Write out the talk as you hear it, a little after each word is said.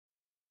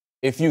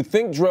If you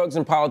think drugs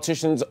and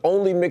politicians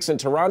only mix in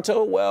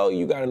Toronto, well,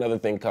 you got another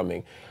thing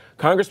coming.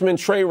 Congressman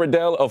Trey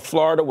Radel of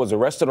Florida was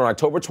arrested on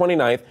October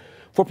 29th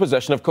for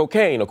possession of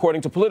cocaine.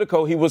 According to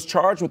Politico, he was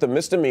charged with a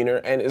misdemeanor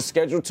and is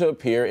scheduled to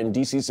appear in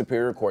D.C.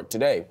 Superior Court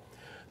today.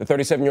 The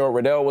 37-year-old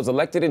Radel was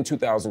elected in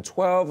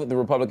 2012. The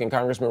Republican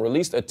congressman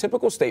released a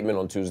typical statement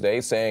on Tuesday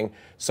saying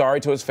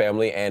sorry to his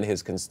family and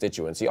his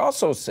constituents. He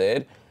also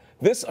said,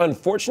 "This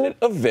unfortunate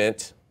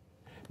event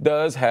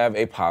does have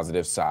a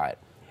positive side.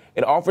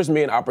 It offers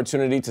me an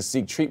opportunity to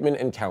seek treatment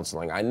and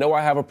counseling. I know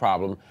I have a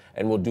problem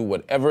and will do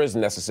whatever is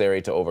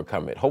necessary to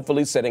overcome it,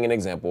 hopefully setting an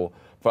example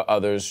for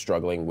others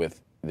struggling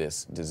with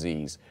this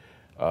disease."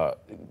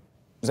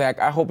 Zach,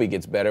 I hope he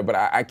gets better, but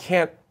I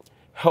can't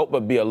help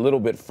but be a little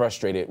bit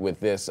frustrated with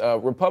this.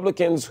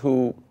 Republicans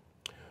who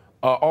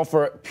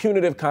offer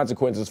punitive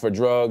consequences for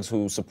drugs,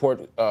 who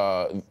support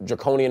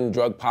draconian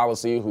drug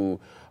policy, who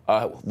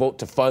vote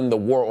to fund the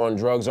war on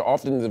drugs, are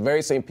often the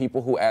very same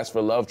people who ask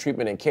for love,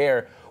 treatment, and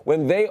care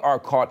when they are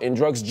caught in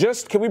drugs.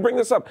 Can we bring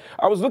this up?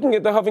 I was looking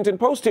at the Huffington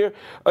Post here.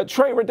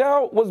 Trey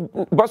Radel was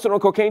busted on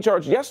cocaine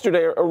charge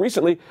yesterday or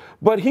recently,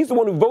 but he's the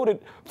one who voted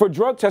for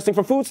drug testing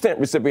for food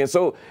stamp recipients.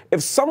 So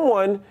if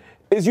someone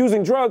is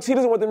using drugs, he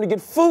doesn't want them to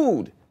get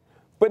food.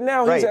 But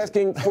now he's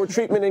asking for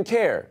treatment and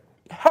care.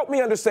 Help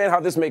me understand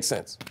how this makes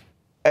sense.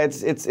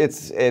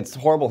 It's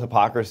horrible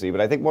hypocrisy,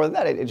 but I think more than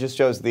that, it just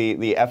shows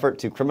the effort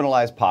to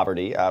criminalize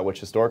poverty, which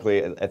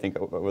historically, I think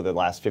over the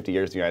last 50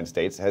 years in the United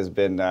States has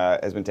been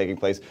taking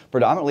place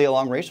predominantly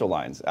along racial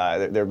lines.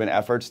 There have been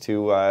efforts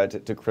to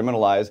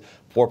criminalize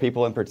poor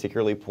people, and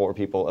particularly poor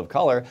people of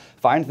color,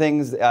 find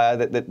things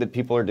that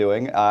people are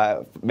doing,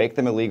 make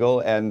them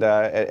illegal,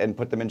 and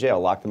put them in jail,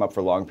 lock them up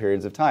for long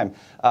periods of time.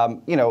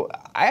 You know,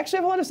 I actually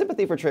have a lot of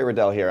sympathy for Trey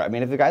Radel here. I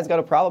mean, if the guy's got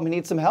a problem, he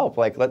needs some help.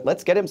 Like,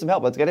 let's get him some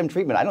help. Let's get him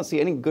treatment. I don't see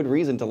any good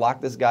reason to lock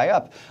this guy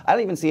up. I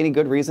don't even see any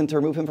good reason to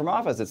remove him from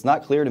office. It's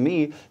not clear to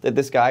me that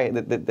this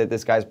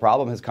guy's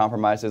problem has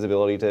compromised his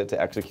ability to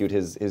execute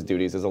his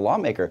duties as a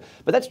lawmaker.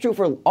 But that's true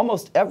for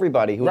almost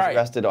everybody who's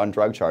arrested on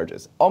drug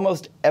charges.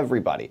 Almost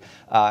everybody.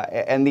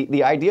 And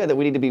the idea that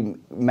we need to be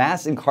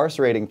mass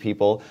incarcerating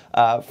people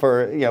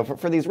for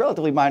these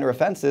relatively minor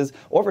offenses,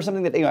 or for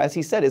something that, as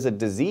he said, is a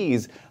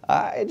disease,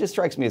 it just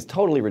strikes me as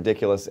totally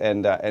ridiculous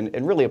and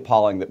really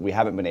appalling that we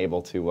haven't been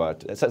able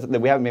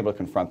to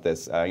confront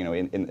this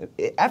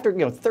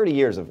after 30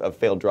 years of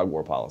failed drug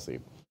war policy.